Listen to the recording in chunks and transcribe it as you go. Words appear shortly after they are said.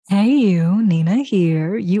Hey, you, Nina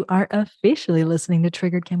here. You are officially listening to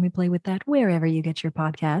Triggered. Can we play with that wherever you get your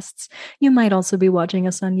podcasts? You might also be watching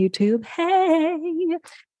us on YouTube. Hey.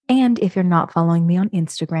 And if you're not following me on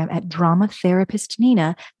Instagram at Drama Therapist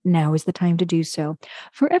Nina, now is the time to do so.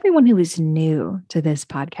 For everyone who is new to this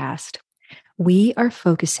podcast, we are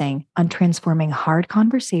focusing on transforming hard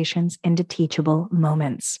conversations into teachable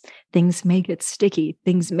moments. Things may get sticky,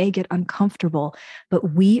 things may get uncomfortable,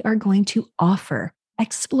 but we are going to offer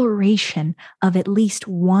exploration of at least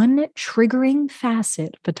one triggering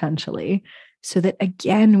facet potentially, so that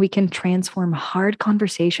again, we can transform hard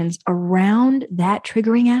conversations around that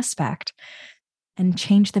triggering aspect and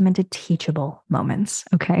change them into teachable moments.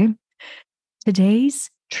 Okay. Today's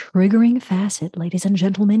triggering facet, ladies and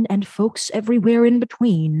gentlemen, and folks everywhere in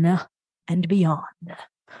between and beyond,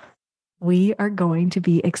 we are going to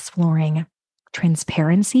be exploring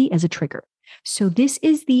transparency as a trigger. So, this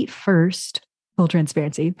is the first full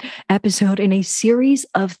transparency episode in a series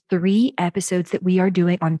of 3 episodes that we are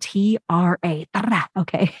doing on TRA.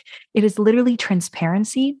 Okay. It is literally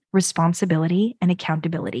transparency, responsibility, and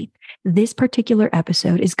accountability. This particular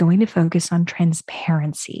episode is going to focus on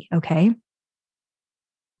transparency. Okay.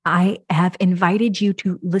 I have invited you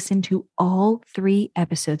to listen to all 3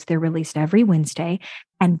 episodes. They're released every Wednesday,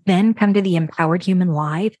 and then come to the Empowered Human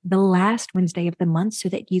Live the last Wednesday of the month so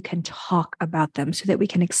that you can talk about them, so that we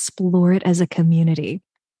can explore it as a community.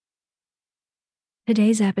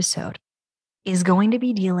 Today's episode is going to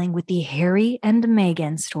be dealing with the Harry and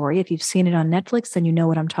Meghan story. If you've seen it on Netflix, then you know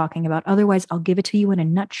what I'm talking about. Otherwise, I'll give it to you in a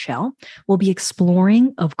nutshell. We'll be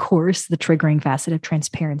exploring, of course, the triggering facet of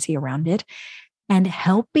transparency around it, and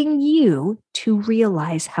helping you to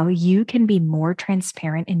realize how you can be more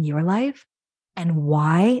transparent in your life and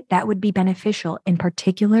why that would be beneficial, in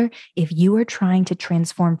particular, if you are trying to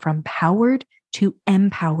transform from powered to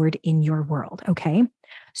empowered in your world. Okay.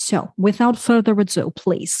 So without further ado,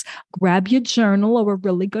 please grab your journal or a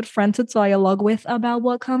really good friend to dialogue with about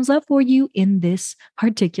what comes up for you in this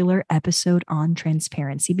particular episode on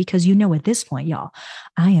transparency, because you know, at this point, y'all,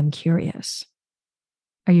 I am curious.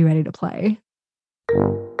 Are you ready to play?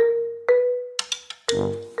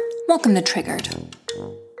 Welcome to Triggered.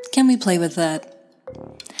 Can we play with that?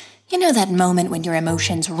 You know that moment when your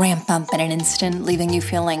emotions ramp up in an instant, leaving you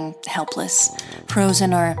feeling helpless,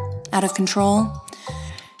 frozen, or out of control?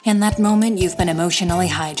 In that moment, you've been emotionally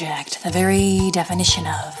hijacked, the very definition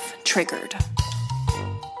of triggered.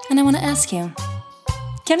 And I want to ask you,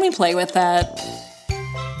 can we play with that?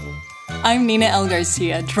 I'm Nina L.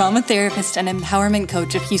 Garcia, drama therapist and empowerment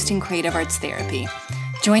coach of Houston Creative Arts Therapy.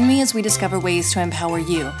 Join me as we discover ways to empower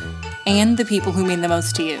you and the people who mean the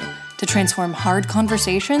most to you to transform hard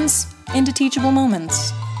conversations into teachable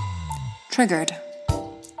moments. Triggered.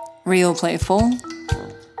 Real playful.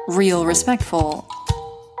 Real respectful.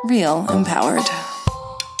 Real empowered.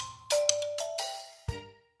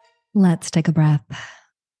 Let's take a breath.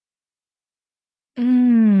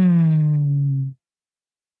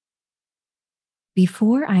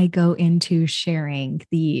 Before I go into sharing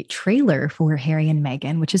the trailer for Harry and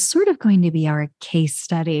Meghan, which is sort of going to be our case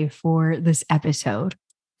study for this episode,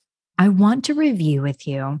 I want to review with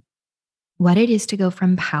you what it is to go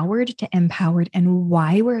from powered to empowered and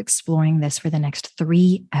why we're exploring this for the next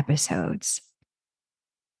 3 episodes.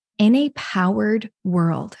 In a powered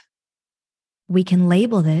world, we can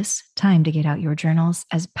label this, time to get out your journals,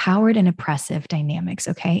 as powered and oppressive dynamics,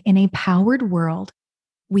 okay? In a powered world,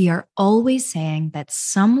 we are always saying that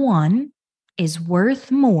someone is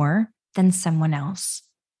worth more than someone else.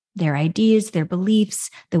 Their ideas, their beliefs,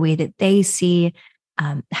 the way that they see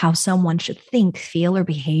how someone should think, feel, or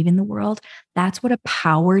behave in the world. That's what a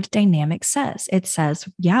powered dynamic says. It says,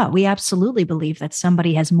 yeah, we absolutely believe that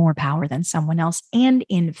somebody has more power than someone else. And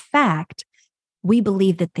in fact, we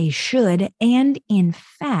believe that they should. And in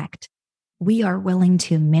fact, we are willing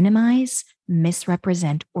to minimize,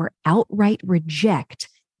 misrepresent, or outright reject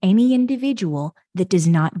any individual that does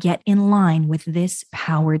not get in line with this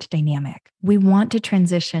powered dynamic. We want to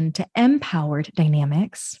transition to empowered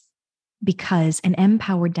dynamics because an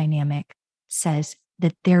empowered dynamic says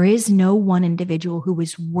that there is no one individual who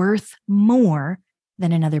is worth more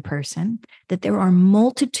than another person, that there are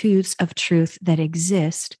multitudes of truth that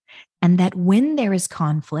exist, and that when there is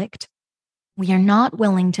conflict, we are not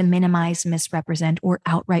willing to minimize, misrepresent, or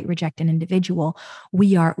outright reject an individual.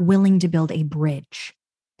 We are willing to build a bridge.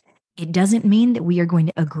 It doesn't mean that we are going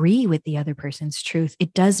to agree with the other person's truth.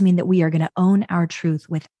 It does mean that we are going to own our truth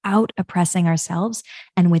without oppressing ourselves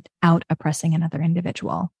and without oppressing another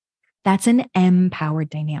individual. That's an empowered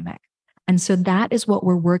dynamic. And so that is what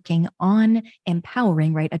we're working on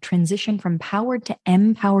empowering, right? A transition from powered to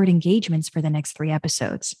empowered engagements for the next 3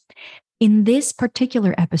 episodes. In this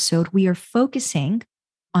particular episode, we are focusing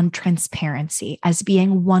on transparency as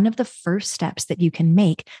being one of the first steps that you can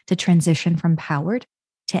make to transition from powered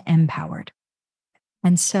to empowered.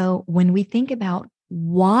 And so when we think about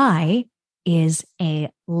why is a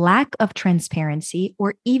lack of transparency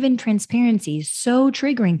or even transparency so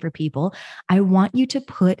triggering for people, I want you to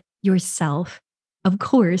put yourself, of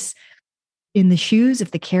course, in the shoes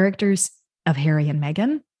of the characters of Harry and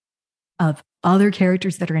Meghan, of other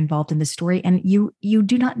characters that are involved in the story. And you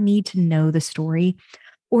do not need to know the story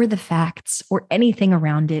or the facts or anything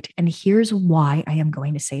around it. And here's why I am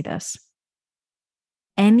going to say this.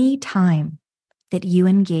 Anytime that you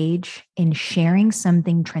engage in sharing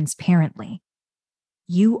something transparently,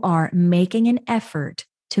 you are making an effort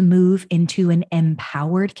to move into an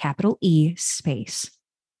empowered, capital E, space.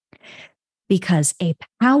 Because a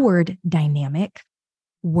powered dynamic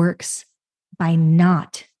works by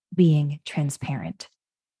not being transparent.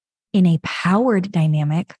 In a powered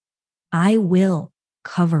dynamic, I will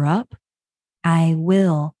cover up. I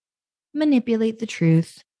will manipulate the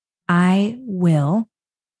truth. I will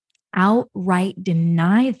outright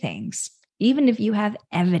deny things. Even if you have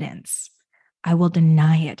evidence, I will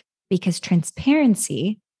deny it because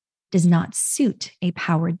transparency does not suit a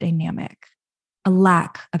powered dynamic. A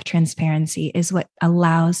lack of transparency is what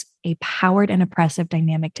allows a powered and oppressive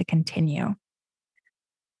dynamic to continue.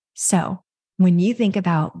 So when you think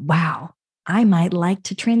about, wow, I might like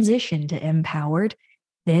to transition to empowered,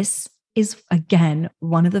 this is, again,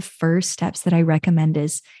 one of the first steps that I recommend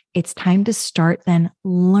is it's time to start then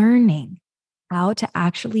learning how to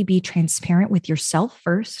actually be transparent with yourself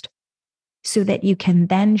first so that you can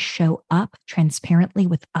then show up transparently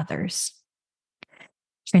with others.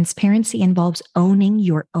 Transparency involves owning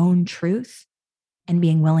your own truth and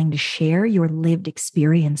being willing to share your lived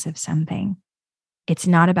experience of something. It's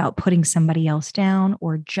not about putting somebody else down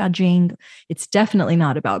or judging. It's definitely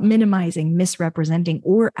not about minimizing, misrepresenting,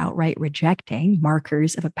 or outright rejecting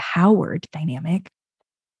markers of a powered dynamic.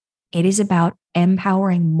 It is about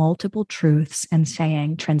empowering multiple truths and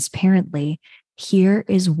saying transparently, here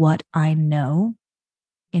is what I know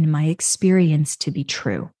in my experience to be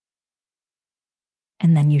true.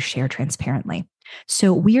 And then you share transparently.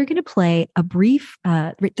 So we are going to play a brief,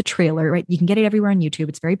 the trailer, right? You can get it everywhere on YouTube.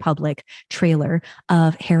 It's very public trailer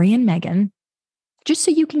of Harry and Meghan, just so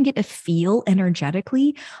you can get a feel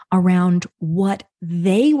energetically around what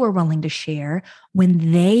they were willing to share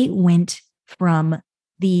when they went from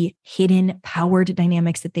the hidden powered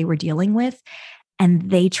dynamics that they were dealing with. And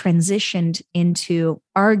they transitioned into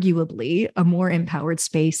arguably a more empowered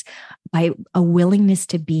space by a willingness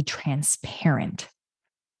to be transparent.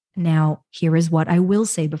 Now, here is what I will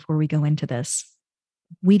say before we go into this.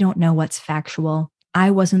 We don't know what's factual.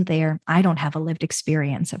 I wasn't there. I don't have a lived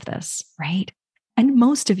experience of this, right? And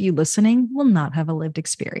most of you listening will not have a lived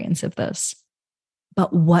experience of this.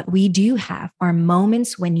 But what we do have are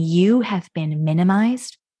moments when you have been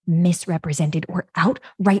minimized, misrepresented, or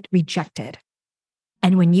outright rejected.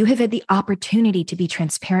 And when you have had the opportunity to be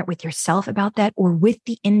transparent with yourself about that, or with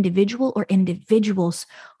the individual or individuals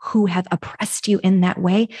who have oppressed you in that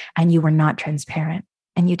way, and you were not transparent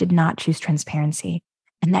and you did not choose transparency.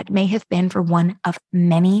 And that may have been for one of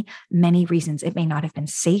many, many reasons. It may not have been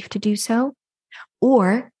safe to do so,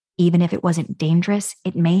 or even if it wasn't dangerous,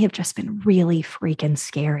 it may have just been really freaking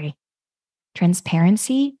scary.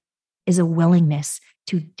 Transparency is a willingness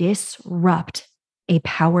to disrupt a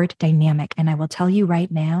powered dynamic. And I will tell you right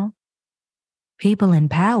now, people in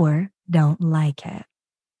power don't like it.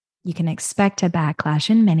 You can expect a backlash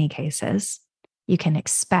in many cases. You can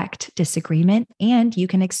expect disagreement, and you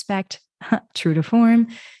can expect, true to form,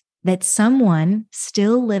 that someone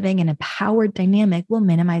still living in a powered dynamic will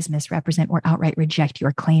minimize, misrepresent, or outright reject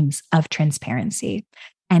your claims of transparency.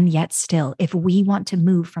 And yet still, if we want to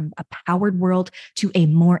move from a powered world to a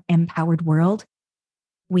more empowered world,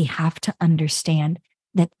 we have to understand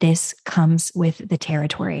that this comes with the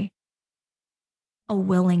territory. A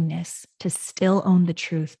willingness to still own the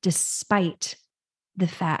truth despite the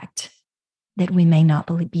fact that we may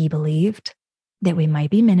not be believed, that we might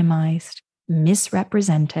be minimized,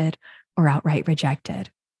 misrepresented, or outright rejected.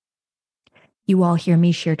 You all hear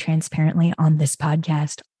me share transparently on this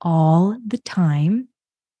podcast all the time.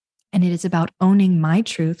 And it is about owning my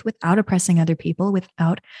truth without oppressing other people,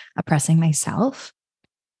 without oppressing myself.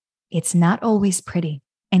 It's not always pretty,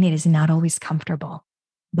 and it is not always comfortable,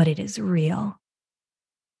 but it is real.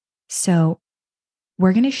 So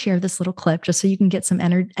we're going to share this little clip just so you can get some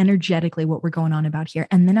energetically what we're going on about here.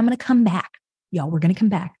 And then I'm going to come back. Y'all, we're going to come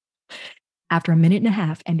back after a minute and a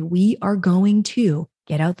half. And we are going to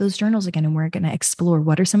get out those journals again, and we're going to explore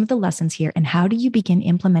what are some of the lessons here and how do you begin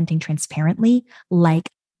implementing transparently like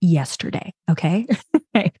yesterday. Okay.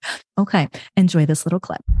 Okay. Enjoy this little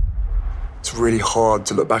clip. It's really hard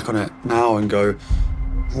to look back on it now and go,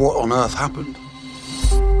 what on earth happened?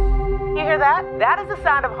 You hear that? That is the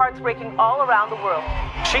sound of hearts breaking all around the world.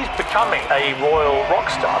 She's becoming a royal rock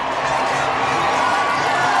star.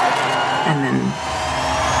 And then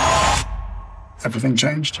everything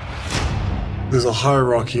changed. There's a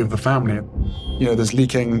hierarchy of the family. You know, there's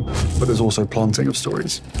leaking, but there's also planting of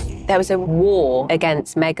stories. There was a war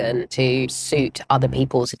against Meghan to suit other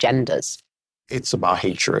people's agendas. It's about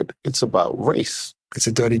hatred. It's about race. It's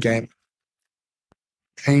a dirty game.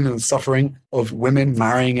 Pain and suffering of women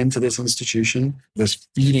marrying into this institution, this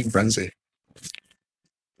feeding frenzy.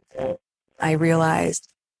 I realized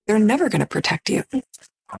they're never going to protect you.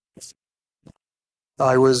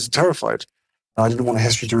 I was terrified. I didn't want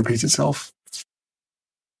history to repeat itself.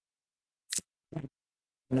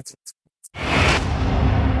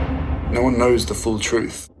 No one knows the full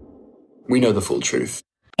truth. We know the full truth.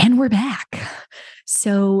 And we're back.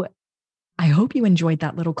 So I hope you enjoyed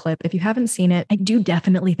that little clip. If you haven't seen it, I do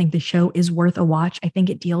definitely think the show is worth a watch. I think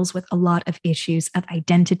it deals with a lot of issues of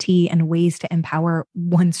identity and ways to empower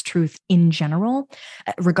one's truth in general,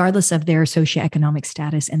 regardless of their socioeconomic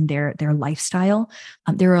status and their lifestyle.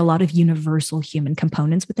 There are a lot of universal human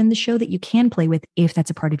components within the show that you can play with if that's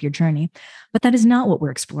a part of your journey. But that is not what we're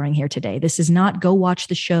exploring here today. This is not go watch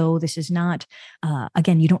the show. This is not,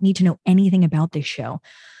 again, you don't need to know anything about this show.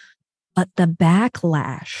 But the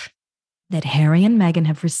backlash that Harry and Meghan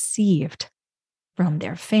have received from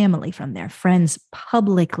their family, from their friends,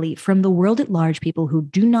 publicly, from the world at large, people who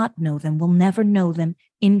do not know them, will never know them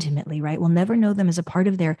intimately, right? Will never know them as a part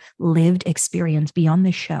of their lived experience beyond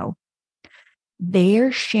the show.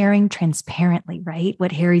 They're sharing transparently, right?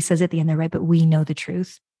 What Harry says at the end there, right? But we know the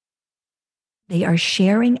truth. They are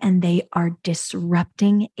sharing and they are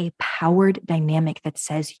disrupting a powered dynamic that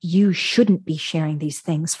says you shouldn't be sharing these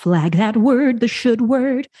things. Flag that word, the should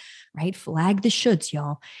word, right? Flag the shoulds,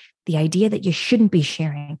 y'all. The idea that you shouldn't be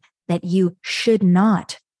sharing, that you should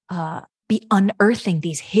not be unearthing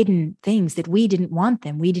these hidden things, that we didn't want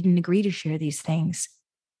them. We didn't agree to share these things.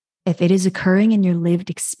 If it is occurring in your lived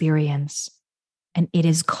experience and it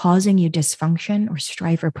is causing you dysfunction or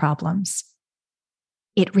strife or problems,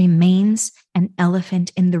 it remains an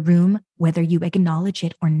elephant in the room, whether you acknowledge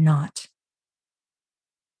it or not.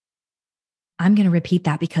 I'm going to repeat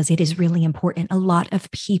that because it is really important. A lot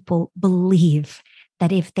of people believe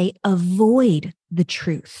that if they avoid the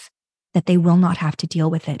truth, that they will not have to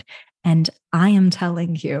deal with it. And I am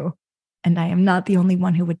telling you, and I am not the only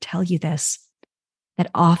one who would tell you this,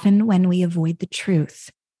 that often when we avoid the truth,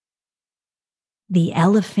 the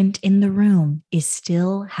elephant in the room is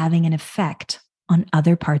still having an effect on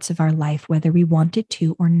other parts of our life, whether we want it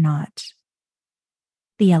to or not.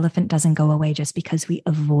 The elephant doesn't go away just because we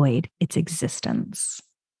avoid its existence.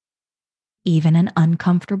 Even an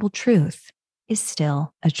uncomfortable truth is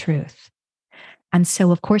still a truth. And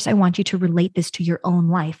so, of course, I want you to relate this to your own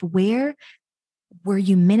life. Where were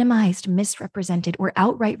you minimized, misrepresented, or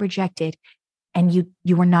outright rejected, and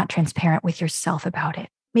you were not transparent with yourself about it?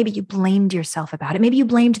 Maybe you blamed yourself about it. Maybe you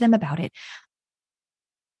blamed them about it.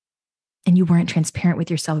 And you weren't transparent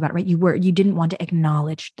with yourself about it, right? You didn't want to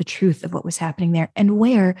acknowledge the truth of what was happening there. And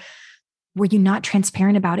where were you not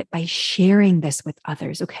transparent about it by sharing this with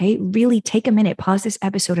others? Okay. Really take a minute, pause this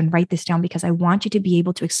episode and write this down, because I want you to be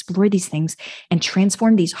able to explore these things and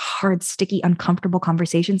transform these hard, sticky, uncomfortable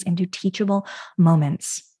conversations into teachable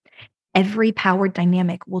moments. Every power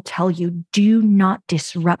dynamic will tell you, do not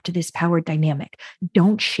disrupt this power dynamic.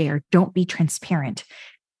 Don't share. Don't be transparent.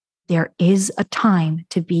 There is a time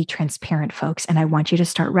to be transparent, folks. And I want you to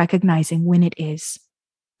start recognizing when it is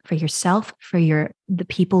for yourself, for the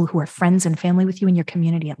people who are friends and family with you in your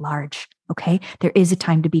community at large. Okay. There is a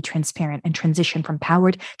time to be transparent and transition from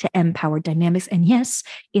powered to empowered dynamics. And yes,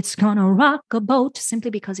 it's going to rock a boat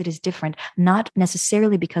simply because it is different, not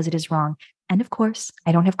necessarily because it is wrong. And of course,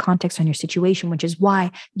 I don't have context on your situation, which is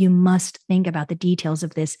why you must think about the details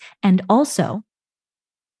of this. And also,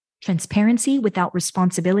 transparency without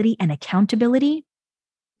responsibility and accountability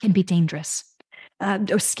can be dangerous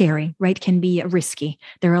or scary, right? Can be risky.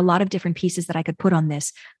 There are a lot of different pieces that I could put on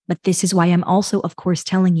this, but this is why I'm also, of course,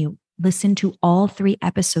 telling you, listen to all 3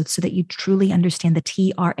 episodes so that you truly understand the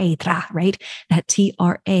TRA, right? That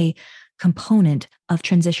TRA component of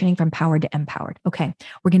transitioning from powered to empowered. Okay,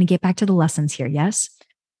 we're going to get back to the lessons here, yes?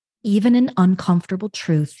 Even an uncomfortable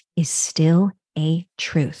truth is still a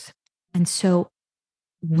truth. And so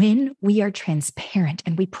when we are transparent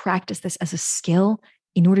and we practice this as a skill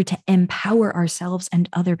in order to empower ourselves and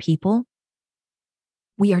other people,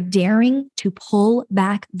 we are daring to pull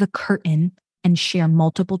back the curtain and share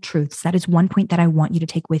multiple truths. That is one point that I want you to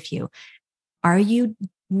take with you. Are you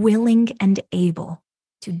willing and able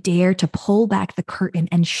to dare to pull back the curtain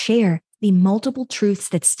and share the multiple truths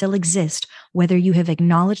that still exist, whether you have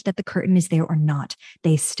acknowledged that the curtain is there or not?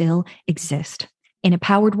 They still exist. In a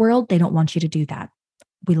powered world, they don't want you to do that.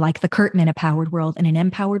 We like the curtain in a powered world. In an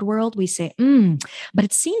empowered world, we say, but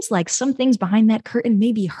it seems like some things behind that curtain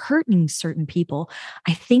may be hurting certain people.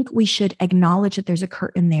 I think we should acknowledge that there's a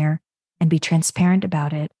curtain there and be transparent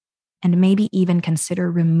about it, and maybe even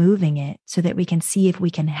consider removing it so that we can see if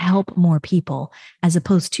we can help more people as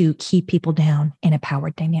opposed to keep people down in a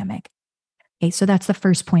powered dynamic. Okay, so that's the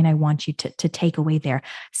first point I want you to take away there.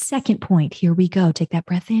 Second point, here we go. Take that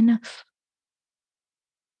breath in.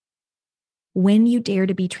 When you dare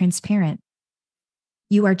to be transparent,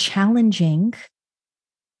 you are challenging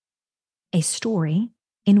a story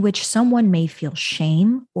in which someone may feel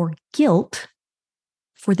shame or guilt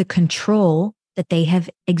for the control that they have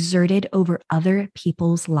exerted over other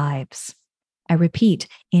people's lives. I repeat,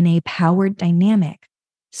 in a powered dynamic,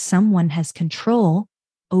 someone has control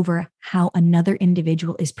over how another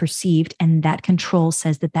individual is perceived, and that control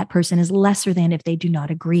says that that person is lesser than if they do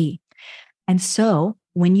not agree. And so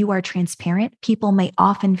when you are transparent, people may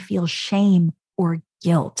often feel shame or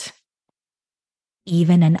guilt.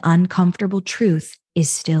 Even an uncomfortable truth is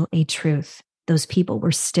still a truth. Those people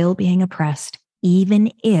were still being oppressed,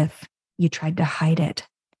 even if you tried to hide it.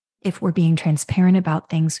 If we're being transparent about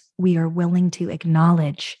things, we are willing to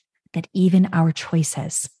acknowledge that even our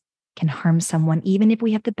choices can harm someone, even if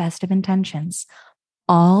we have the best of intentions.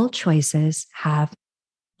 All choices have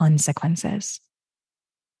consequences.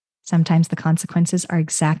 Sometimes the consequences are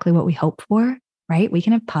exactly what we hope for, right? We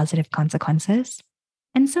can have positive consequences.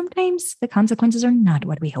 And sometimes the consequences are not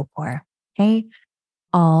what we hope for, okay?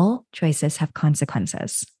 All choices have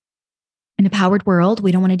consequences. In a powered world,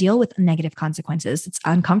 we don't want to deal with negative consequences. It's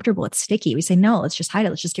uncomfortable. It's sticky. We say, no, let's just hide it.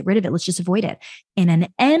 Let's just get rid of it. Let's just avoid it. In an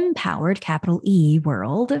empowered, capital E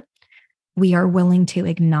world, we are willing to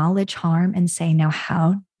acknowledge harm and say, now,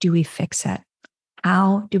 how do we fix it?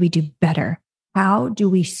 How do we do better? How do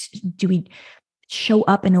we show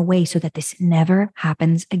up in a way so that this never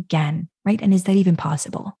happens again, right? And is that even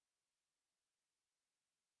possible?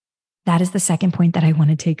 That is the second point that I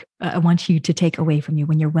want you to take away from you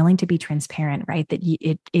when you're willing to be transparent, right? That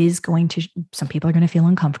it is going to, some people are going to feel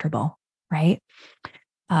uncomfortable, right?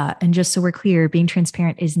 And just so we're clear, being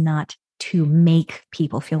transparent is not to make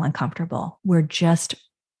people feel uncomfortable. We're just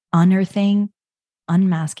unearthing,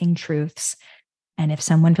 unmasking truths. And if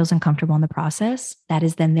someone feels uncomfortable in the process, that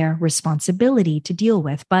is then their responsibility to deal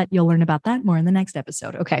with. But you'll learn about that more in the next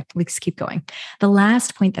episode. Okay, let's keep going. The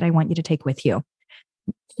last point that I want you to take with you,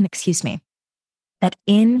 that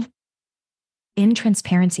in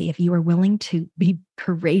transparency, if you are willing to be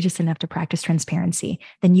courageous enough to practice transparency,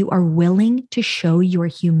 then you are willing to show your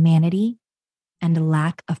humanity and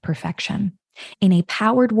lack of perfection. In a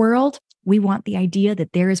powered world, we want the idea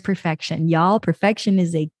that there is perfection. Y'all, perfection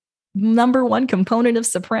is a number one component of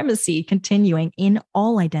supremacy continuing in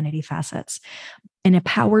all identity facets. In a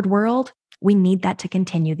powered world, we need that to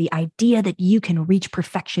continue. The idea that you can reach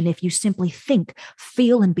perfection if you simply think,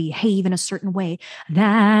 feel, and behave in a certain way,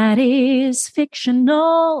 that is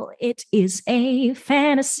fictional. It is a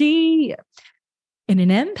fantasy. In an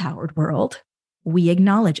empowered world, we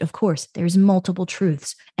acknowledge, of course, there's multiple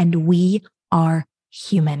truths, and we are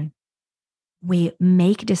human. We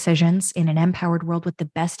make decisions in an empowered world with the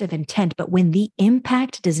best of intent, but when the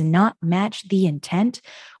impact does not match the intent,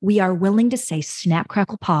 we are willing to say, snap,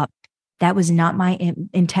 crackle, pop, that was not my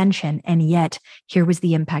intention, and yet here was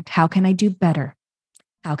the impact. How can I do better?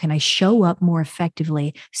 How can I show up more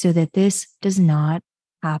effectively so that this does not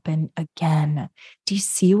happen again? Do you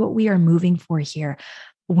see what we are moving for here?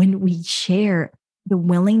 When we share the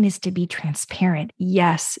willingness to be transparent,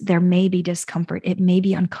 yes, there may be discomfort. It may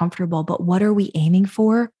be uncomfortable, but what are we aiming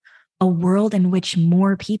for? A world in which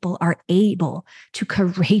more people are able to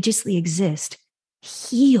courageously exist,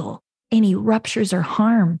 heal any ruptures or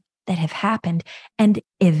harm that have happened, and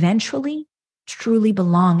eventually truly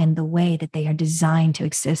belong in the way that they are designed to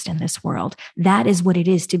exist in this world. That is what it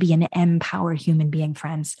is to be an empowered human being,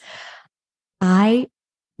 friends. I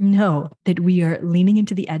know that we are leaning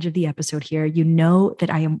into the edge of the episode here. You know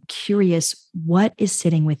that I am curious what is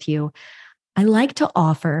sitting with you. I like to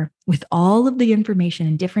offer, with all of the information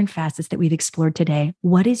and different facets that we've explored today,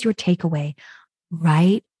 what is your takeaway?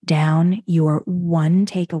 Write down your one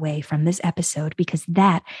takeaway from this episode, because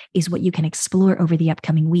that is what you can explore over the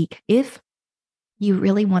upcoming week. If you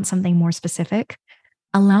really want something more specific,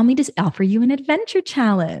 allow me to offer you an adventure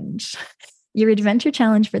challenge. Your adventure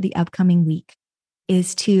challenge for the upcoming week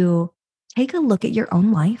is to take a look at your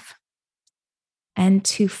own life and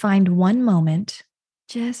to find one moment,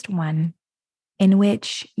 just one, in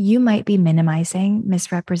which you might be minimizing,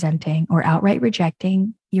 misrepresenting, or outright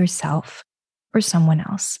rejecting yourself or someone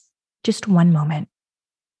else. Just one moment,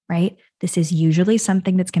 right? This is usually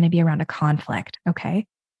something that's going to be around a conflict, okay?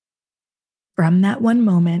 From that one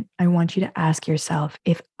moment, I want you to ask yourself,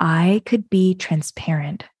 if I could be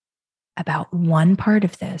transparent about one part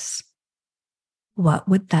of this, what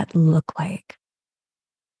would that look like?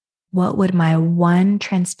 What would my one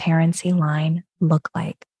transparency line look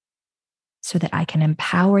like so that I can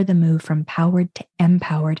empower the move from powered to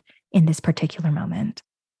empowered in this particular moment?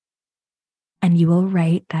 And you will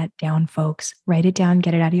write that down, folks. Write it down,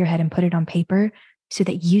 get it out of your head and put it on paper so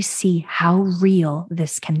that you see how real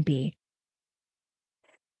this can be.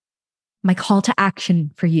 My call to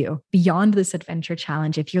action for you beyond this adventure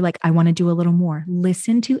challenge, if you're like, I want to do a little more,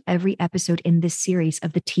 listen to every episode in this series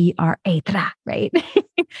of the TRA, right?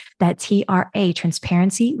 That TRA,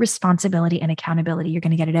 transparency, responsibility, and accountability. You're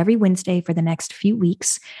going to get it every Wednesday for the next few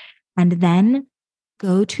weeks. And then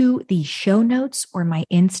go to the show notes or my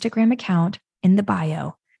Instagram account in the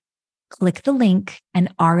bio. Click the link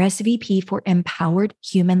and RSVP for Empowered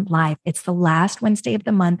Human Live. It's the last Wednesday of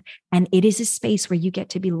the month, and it is a space where you get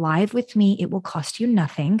to be live with me. It will cost you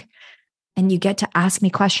nothing, and you get to ask me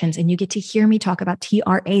questions, and you get to hear me talk about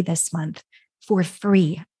TRA this month for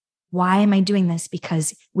free. Why am I doing this?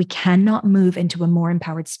 Because we cannot move into a more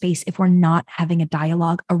empowered space if we're not having a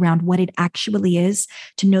dialogue around what it actually is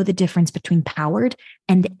to know the difference between powered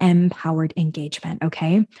and empowered engagement,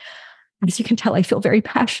 okay? As you can tell, I feel very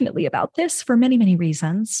passionately about this for many, many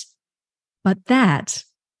reasons. But that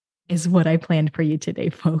is what I planned for you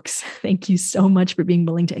today, folks. Thank you so much for being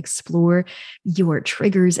willing to explore your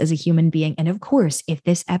triggers as a human being. And of course, if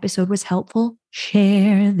this episode was helpful,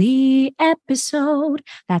 share the episode.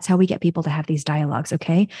 That's how we get people to have these dialogues,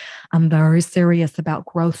 okay? I'm very serious about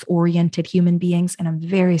growth-oriented human beings, and I'm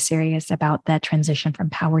very serious about that transition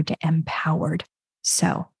from powered to empowered.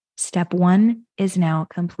 So, step 1 is now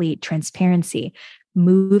complete. Transparency.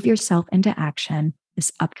 Move yourself into action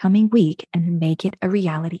this upcoming week and make it a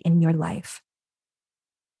reality in your life.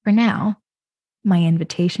 For now, my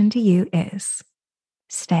invitation to you is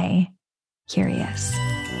stay curious.